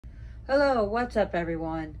Hello, what's up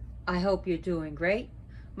everyone? I hope you're doing great.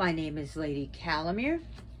 My name is Lady Calamere.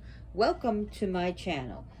 Welcome to my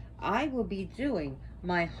channel. I will be doing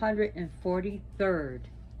my 143rd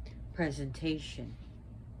presentation.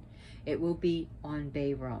 It will be on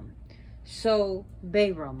Bay Rum. So,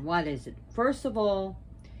 Bay Rum, what is it? First of all,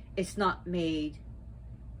 it's not made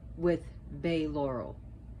with bay laurel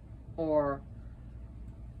or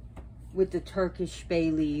with the Turkish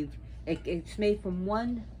bay leaf. It's made from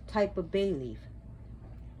one type of bay leaf,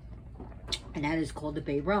 and that is called the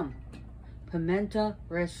Bay Rum, Pimenta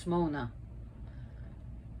Resmona.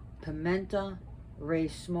 Pimenta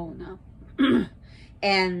Resmona.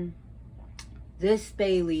 And this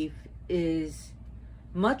bay leaf is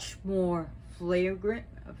much more flavorful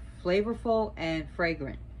and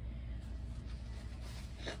fragrant.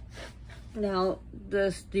 Now,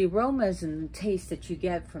 the aromas and the taste that you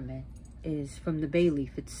get from it is from the bay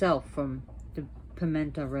leaf itself, from the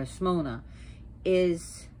Pimenta Resmona,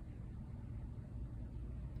 is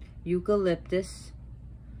eucalyptus,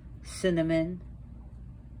 cinnamon,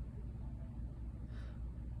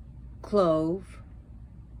 clove,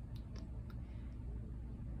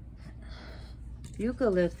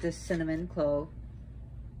 eucalyptus, cinnamon, clove,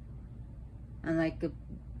 and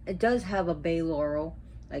it does have a bay laurel,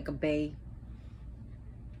 like a bay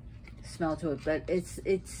smell to it, but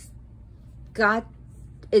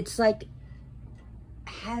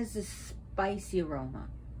has a spicy aroma.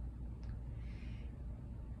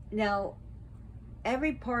 Now,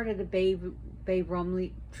 every part of the bay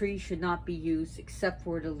rum tree should not be used except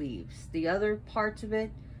for the leaves. The other parts of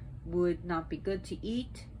it would not be good to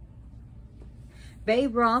eat. Bay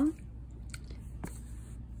rum,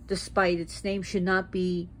 despite its name, should not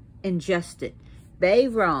be ingested. Bay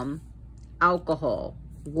rum, alcohol,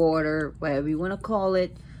 water, whatever you want to call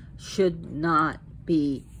it, should not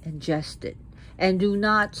be ingested. And do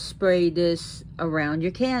not spray this around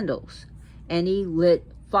your candles, any lit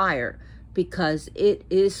fire, because it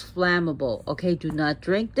is flammable. Okay, do not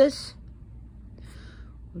drink this.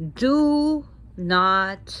 Do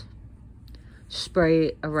not spray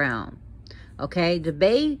it around. Okay, the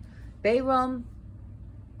bay rum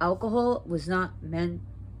alcohol was not meant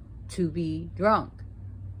to be drunk.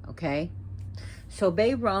 Okay, so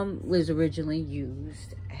bay rum was originally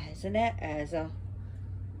used as a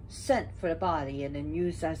scent for the body, and then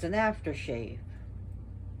used as an aftershave.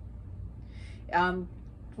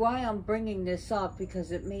 Why I'm bringing this up,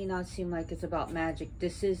 because it may not seem like it's about magic.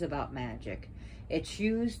 This is about magic. It's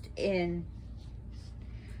used in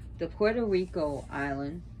the Puerto Rico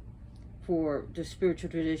island for the spiritual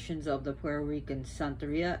traditions of the Puerto Rican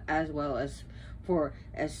Santeria, as well as for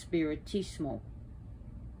Espiritismo.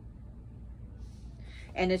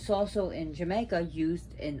 And it's also in Jamaica,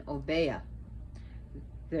 used in Obeah.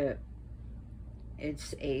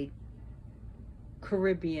 It's a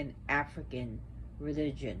Caribbean African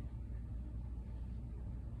religion.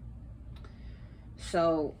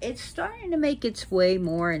 So it's starting to make its way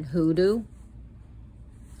more in hoodoo.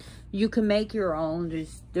 You can make your own.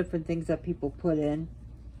 There's different things that people put in.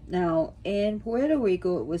 Now, in Puerto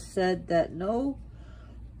Rico, it was said that no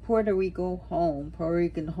Puerto Rican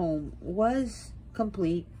home was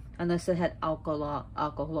complete unless it had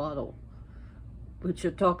alcohol, which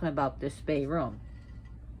you're talking about this Bay Rum.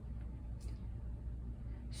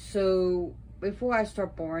 So before I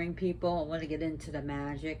start boring people, I want to get into the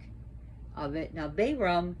magic of it. Now, Bay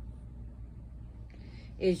Rum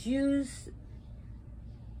is used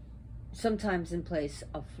sometimes in place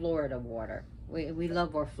of Florida water. We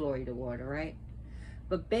love our Florida water, right?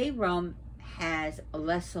 But Bay Rum has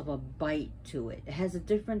less of a bite to it. It has a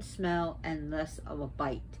different smell and less of a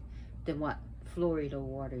bite than what Florida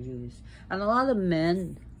water used. And a lot of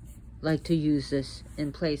men like to use this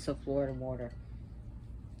in place of Florida water.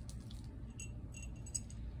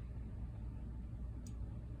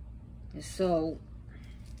 So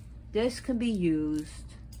this can be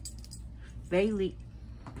used, Bay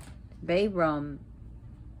Rum.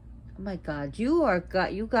 Oh my God,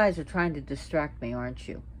 you guys are trying to distract me, aren't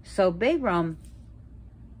you? So Bay Rum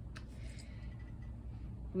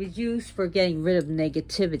was used for getting rid of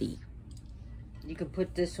negativity. You can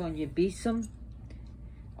put this on your besom,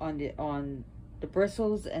 on the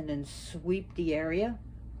bristles, and then sweep the area.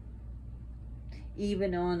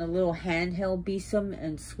 Even on a little handheld besom,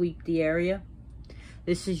 and sweep the area.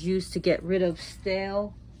 This is used to get rid of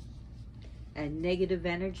stale and negative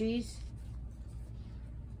energies.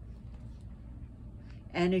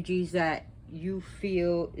 Energies that you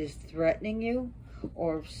feel is threatening you,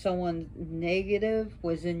 or if someone negative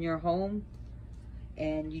was in your home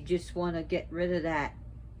and you just want to get rid of that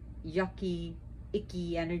yucky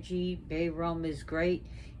icky energy, Bay Rum is great.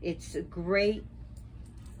 It's a great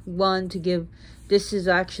one to give. This is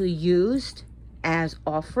actually used as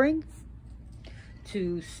offering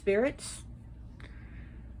to spirits.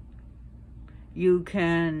 You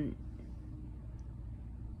can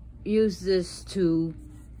use this to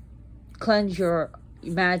cleanse your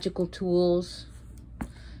magical tools,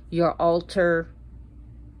 your altar,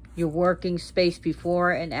 your working space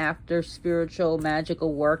before and after spiritual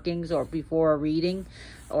magical workings, or before a reading,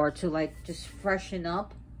 or to like just freshen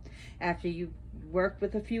up after you work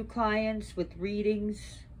with a few clients with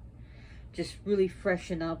readings. Just really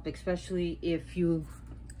freshen up, especially if you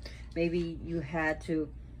maybe you had to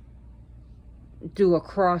do a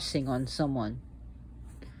crossing on someone,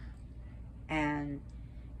 and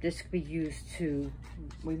this could be used to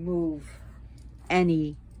remove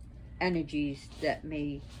any energies that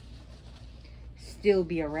may still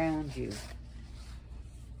be around you.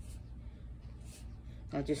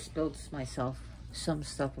 I just spilled some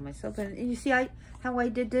stuff on myself, and you see how I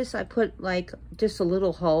did this. I put like just a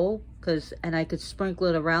little hole, and I could sprinkle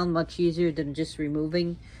it around much easier than just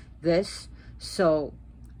removing this, so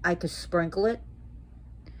I could sprinkle it.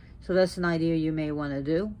 So that's an idea you may want to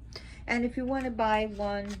do. And if you want to buy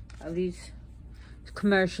one of these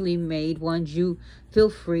commercially made ones, you feel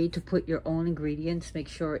free to put your own ingredients. Make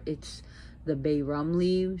sure it's the Bay Rum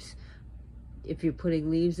leaves if you're putting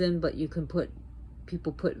leaves in, but you can put,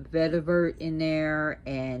 people put vetiver in there,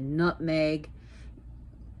 and nutmeg,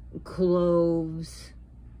 cloves.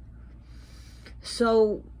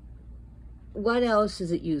 So what else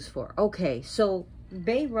is it used for? Okay, so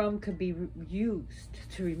Bay Rum could be used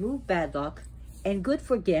to remove bad luck, and good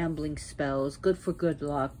for gambling spells, good for good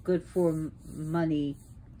luck, good for money.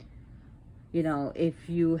 You know, if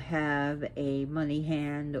you have a money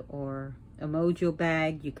hand or a mojo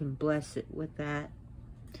bag, you can bless it with that.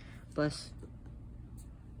 Bless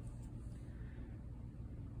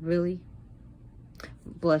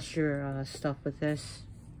your stuff with this.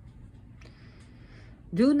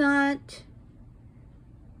 Do not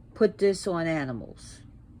put this on animals.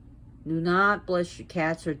 Do not bless your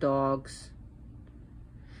cats or dogs.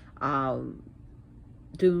 Don't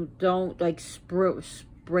like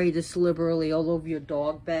spray this liberally all over your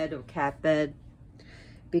dog bed or cat bed,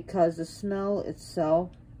 because the smell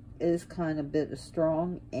itself is kind of a bit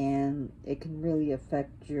strong, and it can really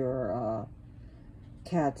affect your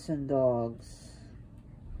cats and dogs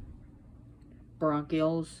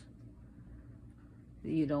bronchioles.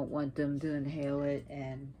 You don't want them to inhale it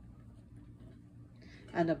and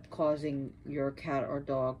end up causing your cat or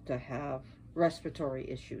dog to have respiratory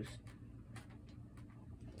issues.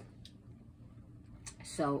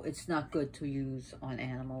 So it's not good to use on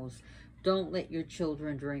animals. Don't let your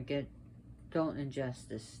children drink it. Don't ingest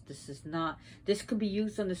this. This could be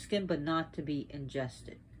used on the skin, but not to be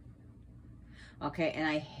ingested. Okay, and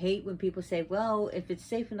I hate when people say, well, if it's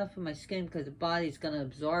safe enough for my skin because the body's going to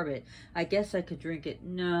absorb it, I guess I could drink it.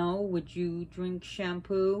 No, would you drink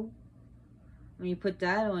shampoo? When you put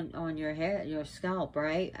that on your head, your scalp,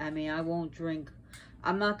 right? I mean, I won't drink,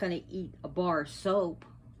 I'm not going to eat a bar of soap.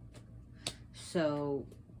 So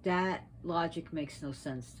that logic makes no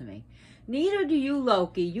sense to me. Neither do you,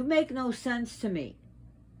 Loki. You make no sense to me.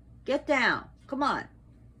 Get down. Come on.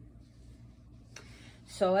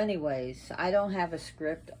 So anyways, I don't have a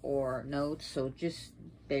script or notes, so just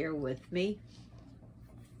bear with me.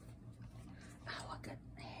 Oh, I got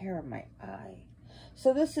hair in my eye.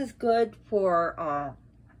 So this is good for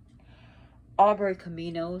Aubrey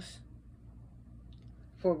Caminos,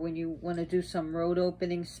 for when you want to do some road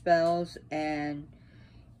opening spells, and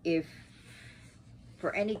if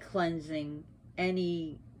for any cleansing,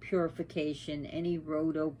 any purification, any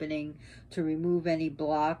road opening, to remove any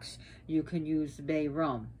blocks, you can use the Bay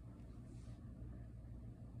Rum.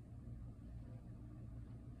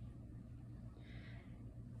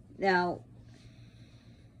 Now,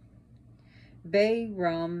 Bay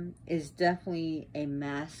Rum is definitely a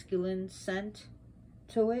masculine scent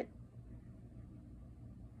to it,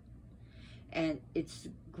 and it's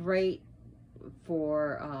great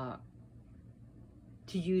for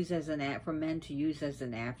to use as for men to use as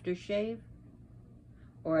an aftershave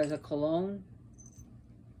or as a cologne.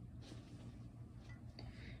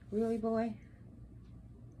 Really, boy?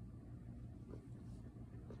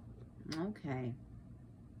 Okay.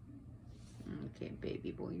 Okay,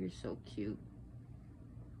 baby boy, you're so cute.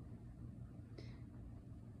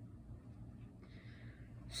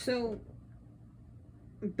 So,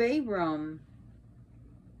 Bay Rum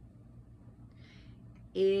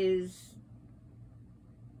is,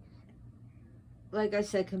 like I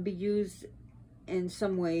said, can be used in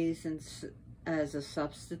some ways as a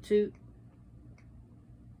substitute.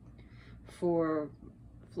 for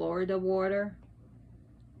Florida water.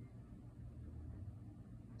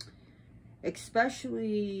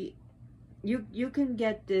 Especially, you can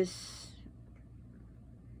get this,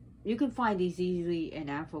 you can find these easily in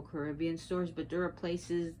Afro-Caribbean stores, but there are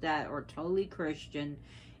places that are totally Christian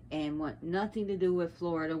and want nothing to do with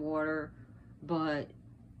Florida water, but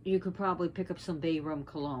you could probably pick up some Bay Rum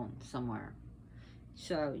cologne somewhere.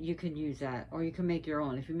 So you can use that, or you can make your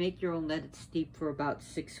own. If you make your own, let it steep for about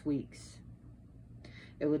 6 weeks.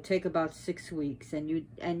 It would take about 6 weeks, and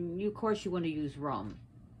you of course you want to use rum.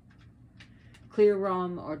 Clear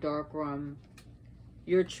rum or dark rum,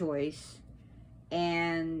 your choice.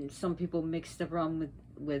 And some people mix the rum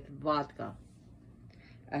with vodka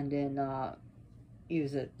and then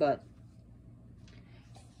use it. But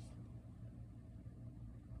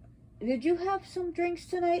did you have some drinks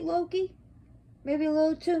tonight, Loki? Maybe a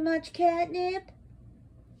little too much catnip?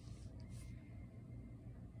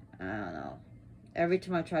 I don't know. Every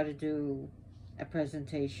time I try to do a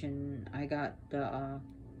presentation, I got the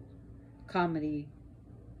comedy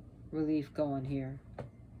relief going here.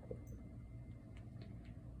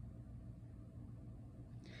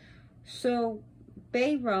 So,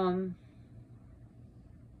 Bay Rum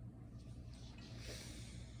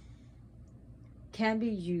can be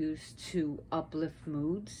used to uplift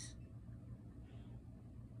moods,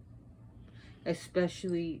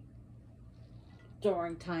 especially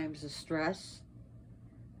during times of stress.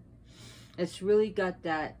 It's really got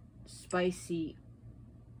that spicy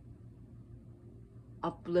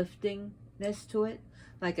upliftingness to it.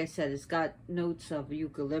 Like I said, it's got notes of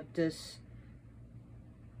eucalyptus.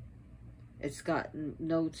 It's got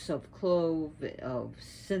notes of clove, of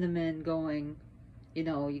cinnamon going. You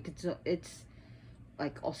know, you could. It's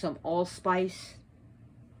like some allspice.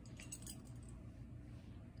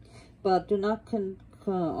 But do not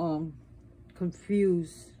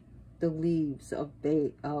confuse the leaves of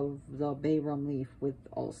the Bay Rum leaf with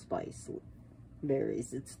allspice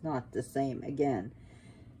berries. It's not the same. Again,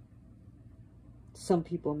 some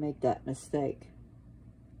people make that mistake.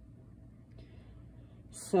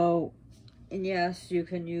 So, and yes, you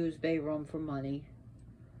can use Bay Rum for money.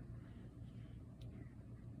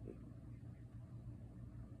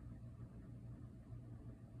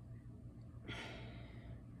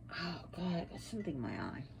 Oh God, I got something in my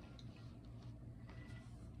eye.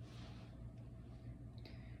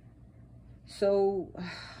 So,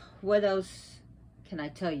 what else can I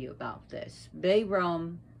tell you about this? Bay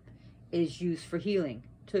Rum is used for healing,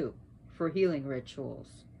 too. For healing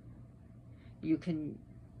rituals. You can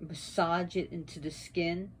massage it into the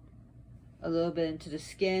skin, a little bit into the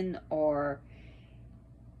skin, or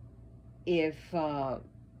if, for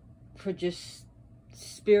just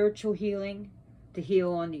spiritual healing, to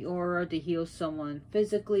heal on the aura, to heal someone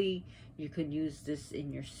physically, you can use this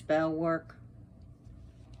in your spell work.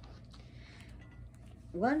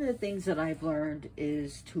 One of the things that I've learned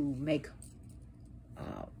is to make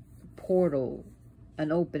a portal,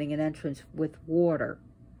 an opening, an entrance with water.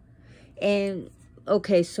 And,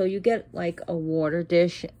 okay, so you get like a water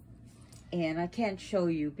dish, and I can't show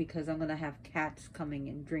you because I'm going to have cats coming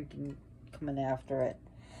and drinking, coming after it.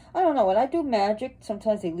 I don't know, when I do magic,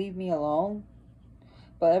 sometimes they leave me alone.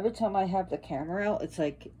 But every time I have the camera out, it's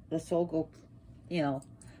like, let's all go, you know,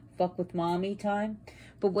 fuck with mommy time.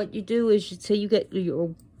 But what you do is, you say you get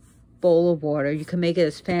your bowl of water. You can make it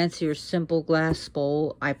as fancy or simple glass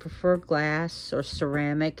bowl. I prefer glass or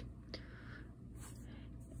ceramic.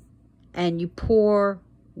 And you pour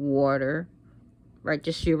water, right?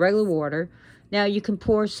 Just your regular water. Now you can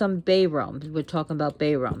pour some Bay Rum. We're talking about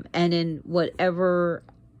Bay Rum. And in whatever,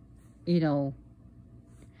 you know,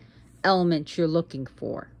 element you're looking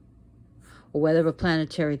for. Or whatever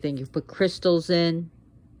planetary thing. You put crystals in.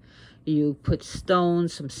 You put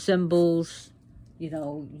stones, some symbols. You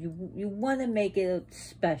know, you want to make it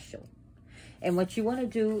special. And what you want to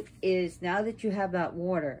do is, now that you have that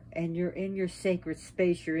water and you're in your sacred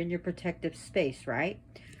space, you're in your protective space, right?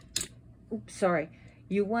 Oops, sorry.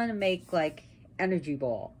 You want to make like energy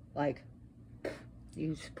ball. Like,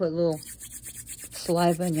 you just put a little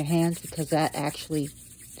saliva in your hands, because that actually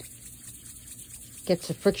gets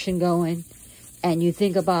the friction going. And you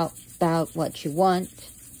think about what you want.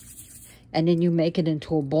 And then you make it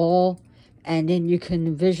into a ball. And then you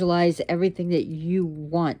can visualize everything that you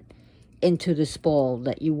want into this ball,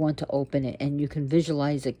 that you want to open it. And you can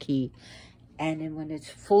visualize a key. And then when it's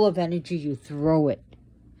full of energy, you throw it.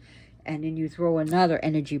 And then you throw another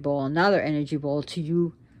energy ball till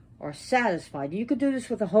you are satisfied. You could do this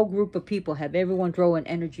with a whole group of people. Have everyone throw an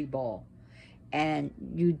energy ball. And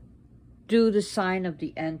you do the sign of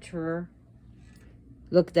the Enterer.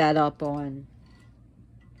 Look that up on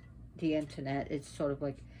the internet, it's sort of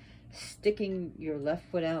like sticking your left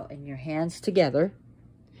foot out and your hands together,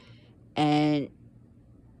 and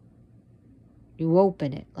you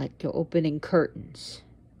open it like you're opening curtains.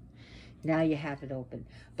 Now you have it open.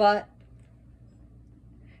 And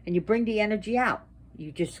you bring the energy out.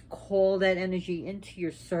 You just call that energy into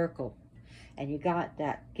your circle. And you got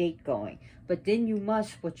that gate going. But then you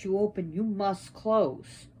must, what you open, you must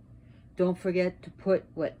close. Don't forget to put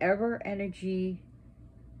whatever energy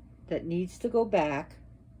that needs to go back,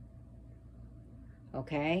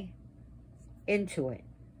 okay, into it.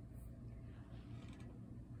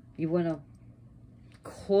 You want to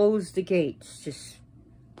close the gates. Just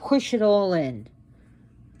push it all in.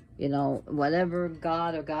 You know, whatever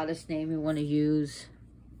God or goddess name you want to use.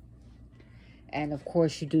 And of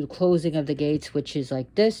course, you do the closing of the gates, which is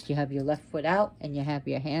like this. You have your left foot out and you have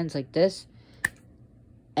your hands like this.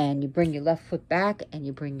 And you bring your left foot back and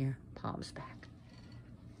you bring your palms back.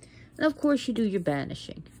 And of course, you do your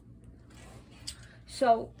banishing.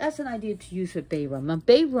 So that's an idea to use with Bay Rum. Now,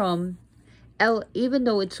 Bay Rum, even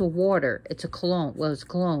though it's a water, it's a cologne. Well, it's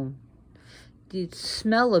cologne. The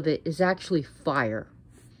smell of it is actually fire.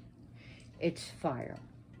 It's fire.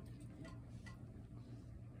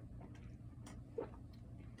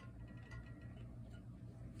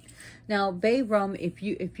 Now, Bay Rum, if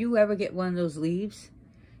you ever get one of those leaves,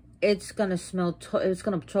 it's gonna smell. It's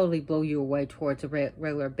gonna totally blow you away towards a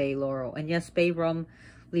regular bay laurel. And yes, Bay Rum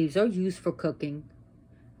leaves are used for cooking.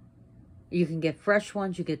 You can get fresh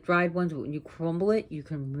ones, you get dried ones, but when you crumble it, you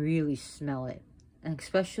can really smell it, and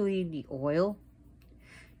especially the oil.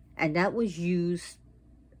 And that was used.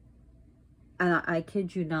 And I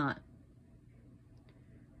kid you not,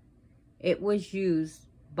 it was used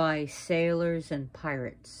by sailors and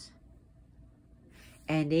pirates.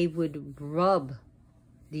 And they would rub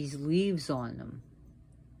these leaves on them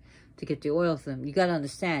to get the oil from them. You got to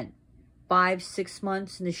understand, 5-6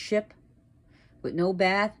 months in the ship with no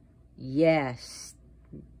bath, yes,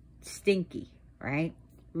 stinky, right?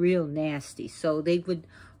 Real nasty. So they would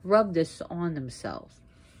rub this on themselves.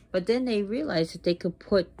 But then they realized that they could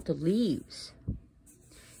put the leaves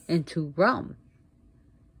into rum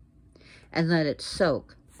and let it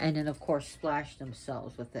soak. And then, of course, splash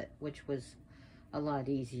themselves with it, which was a lot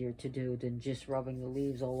easier to do than just rubbing the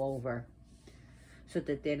leaves all over, so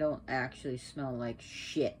that they don't actually smell like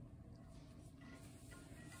shit.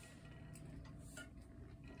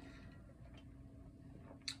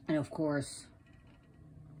 And, of course,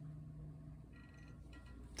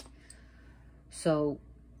 so...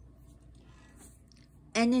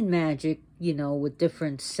 And in Magick, you know, with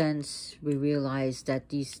different scents, we realized that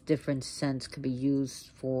these different scents could be used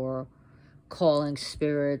for calling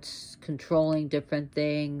spirits, controlling different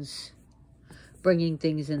things, bringing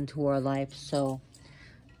things into our life. So,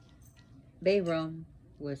 Bay Rum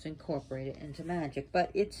was incorporated into Magick.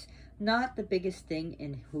 But it's not the biggest thing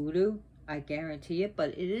in hoodoo, I guarantee it. But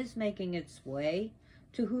it is making its way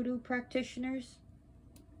to hoodoo practitioners.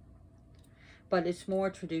 But it's more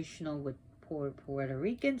traditional with Puerto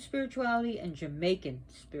Rican spirituality and Jamaican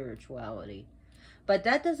spirituality. But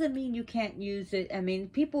that doesn't mean you can't use it. I mean,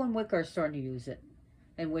 people in Wicca are starting to use it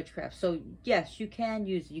in witchcraft. So, yes, you can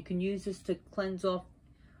use it. You can use this to cleanse off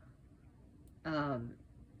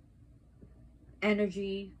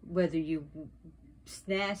energy, whether it's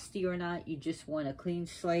nasty or not. You just want a clean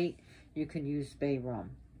slate. You can use Bay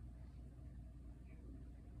Rum.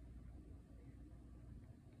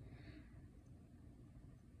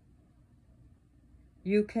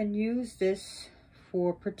 You can use this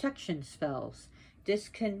for protection spells. This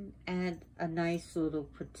can add a nice little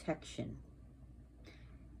protection.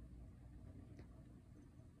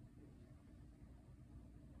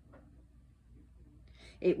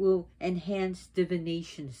 It will enhance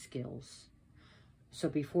divination skills. So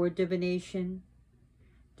before divination,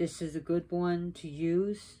 this is a good one to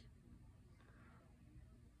use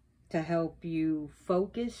to help you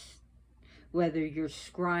focus, whether you're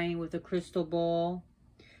scrying with a crystal ball,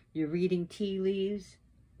 you're reading tea leaves,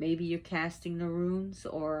 maybe you're casting the runes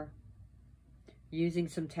or using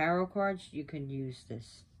some tarot cards, you can use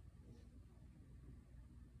this.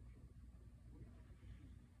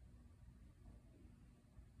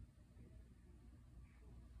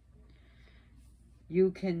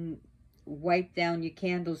 You can wipe down your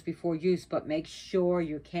candles before use, but make sure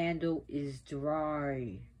your candle is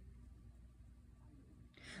dry.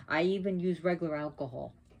 I even use regular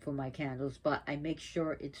alcohol for my candles, but I make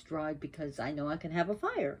sure it's dry because I know I can have a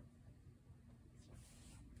fire.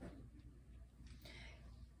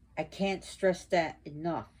 I can't stress that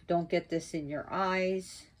enough. Don't get this in your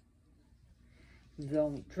eyes.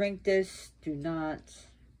 Don't drink this. Do not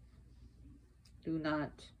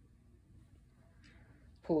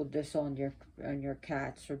pulled this on your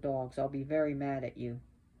cats or dogs. I'll be very mad at you.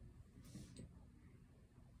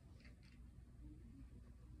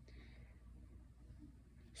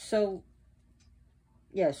 So,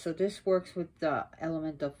 yeah, so this works with the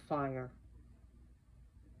element of fire.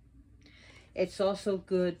 It's also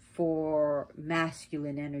good for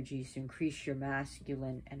masculine energies, to increase your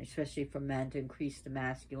masculine, and especially for men, to increase the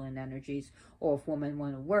masculine energies. Or if women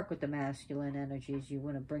want to work with the masculine energies, you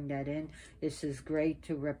want to bring that in. This is great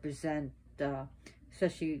to represent,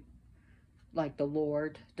 especially like the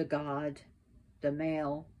Lord, the God, the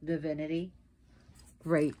male divinity.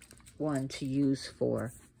 Great one to use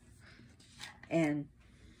for. And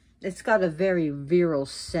it's got a very virile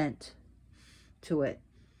scent to it.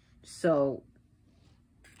 So,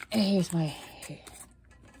 here's my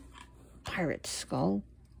pirate skull,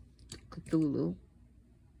 Cthulhu.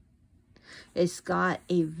 It's got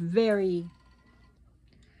a very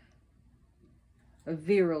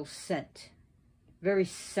virile scent, very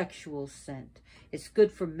sexual scent. It's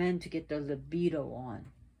good for men to get their libido on.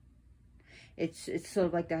 It's sort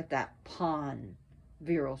of like that pawn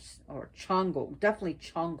virile, or chongo, definitely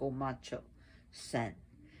chongo macho scent,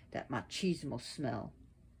 that machismo smell.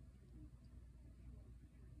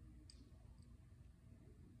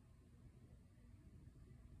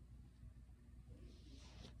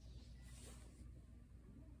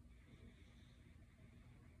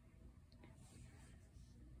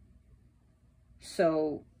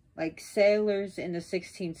 So, like, sailors in the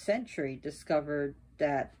 16th century discovered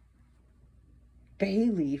that bay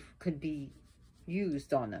leaf could be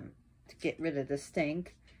used on them to get rid of the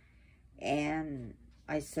stink. And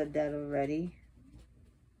I said that already.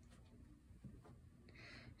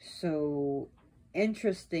 So,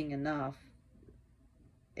 interesting enough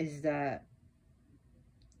is that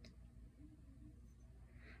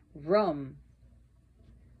rum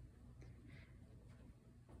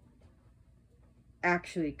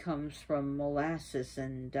actually comes from molasses,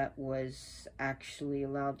 and that was actually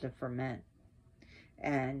allowed to ferment.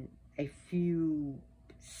 And a few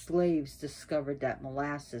slaves discovered that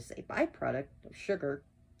molasses, a byproduct of sugar,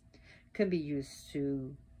 can be used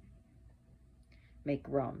to make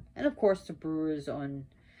rum. And of course, the brewers on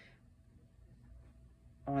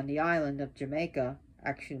the island of Jamaica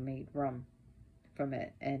actually made rum from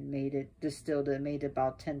it and made it, distilled it, made it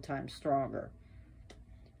about 10 times stronger.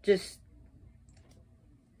 Just,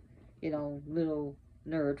 you know, little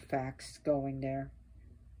nerd facts going there.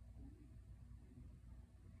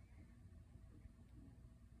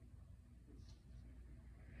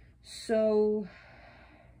 So,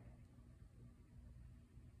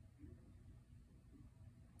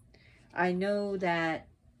 I know that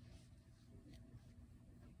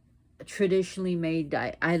traditionally made,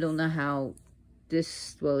 I don't know how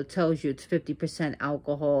this, well, it tells you it's 50%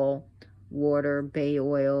 alcohol, water, bay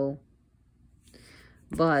oil.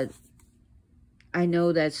 But I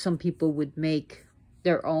know that some people would make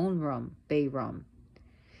their own rum, bay rum,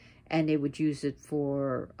 and they would use it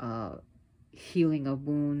for healing of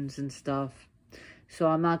wounds and stuff. So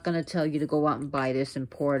I'm not going to tell you to go out and buy this and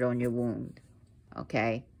pour it on your wound,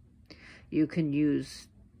 okay? You can use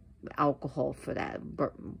alcohol for that,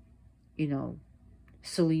 but, you know,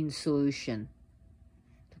 saline solution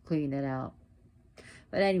to clean it out.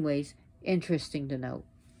 But anyways, interesting to note.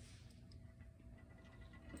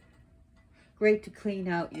 Great to clean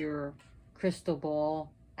out your crystal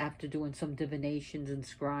ball after doing some divinations and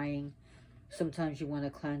scrying. Sometimes you want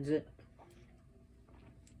to cleanse it.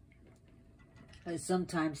 And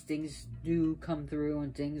sometimes things do come through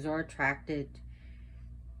and things are attracted.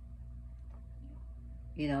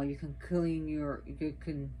 You know, you can clean your, you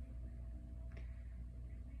can,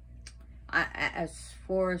 as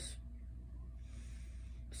far as,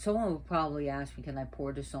 someone will probably ask me, can I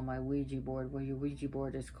pour this on my Ouija board? Well, your Ouija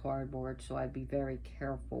board is cardboard, so I'd be very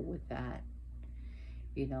careful with that.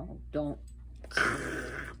 You know, don't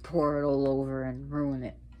pour it all over and ruin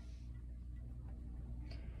it.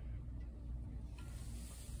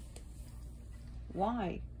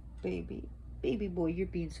 Why, baby? Baby boy, you're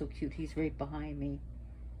being so cute. He's right behind me.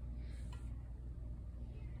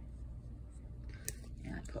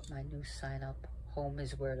 And I put my new sign up. Home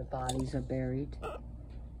is where the bodies are buried.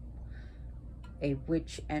 A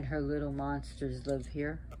witch and her little monsters live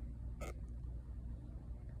here.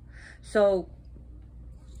 So,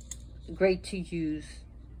 great to use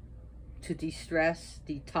to de-stress,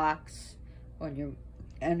 detox on your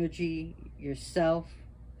energy, yourself.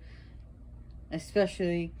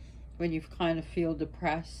 Especially when you kind of feel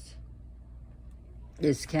depressed.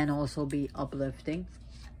 This can also be uplifting.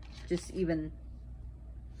 Just even,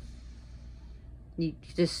 you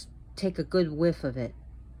just take a good whiff of it.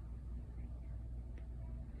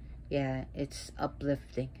 Yeah, it's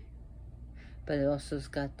uplifting. But it also's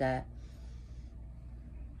got that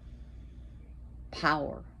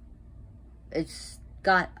power. It's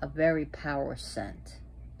got a very power scent.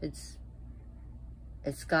 It's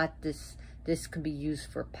got this can be used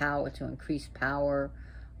for power, to increase power,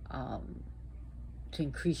 to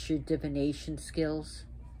increase your divination skills.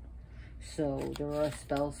 So there are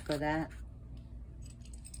spells for that.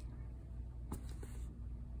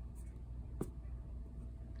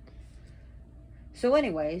 So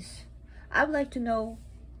anyways, I would like to know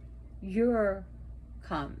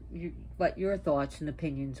what your thoughts and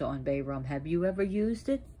opinions on Bay Rum. Have you ever used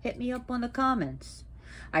it? Hit me up on the comments.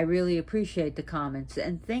 I really appreciate the comments,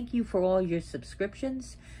 and thank you for all your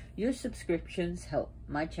subscriptions. Your subscriptions help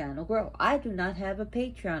my channel grow. I do not have a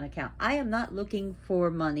Patreon account. I am not looking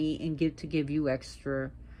for money and to give you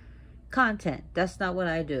extra content. That's not what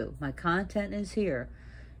I do. My content is here.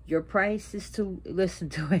 Your price is to listen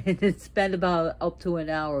to it and spend about up to an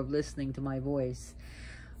hour of listening to my voice.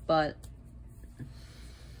 But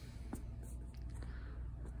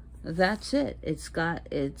that's it. It's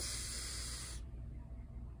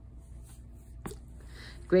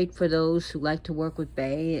great for those who like to work with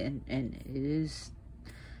Bay, and it is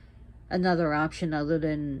another option other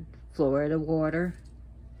than Florida water.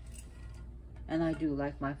 And I do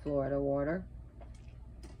like my Florida water.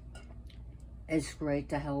 It's great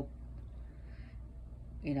to help,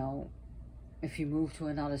 you know, if you move to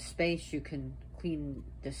another space, you can clean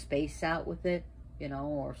the space out with it, you know,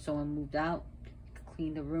 or if someone moved out, you can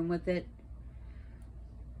clean the room with it.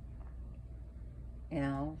 You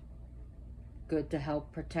know, good to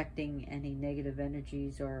help protecting any negative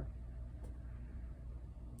energies or...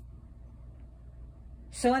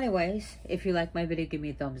 So anyways, if you like my video, give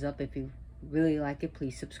me a thumbs up. If you really like it,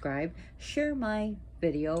 please subscribe. Share my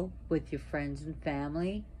video with your friends and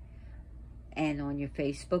family and on your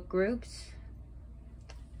Facebook groups.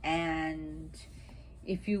 And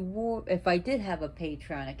if I did have a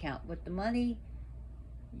Patreon account, with the money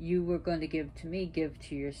you were going to give to me, give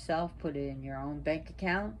to yourself, put it in your own bank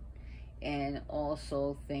account. And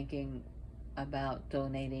also thinking about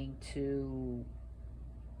donating to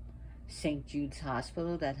St. Jude's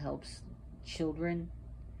Hospital that helps children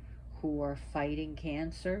who are fighting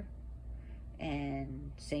cancer.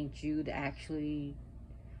 And St. Jude actually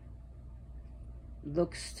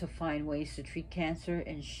looks to find ways to treat cancer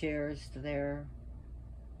and shares their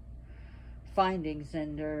findings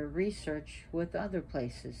and their research with other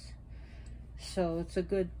places. So it's a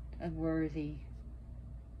good and worthy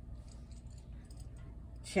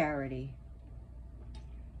charity.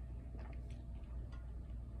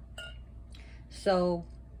 So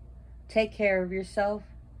take care of yourself,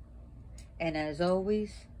 and as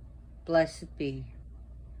always, blessed be.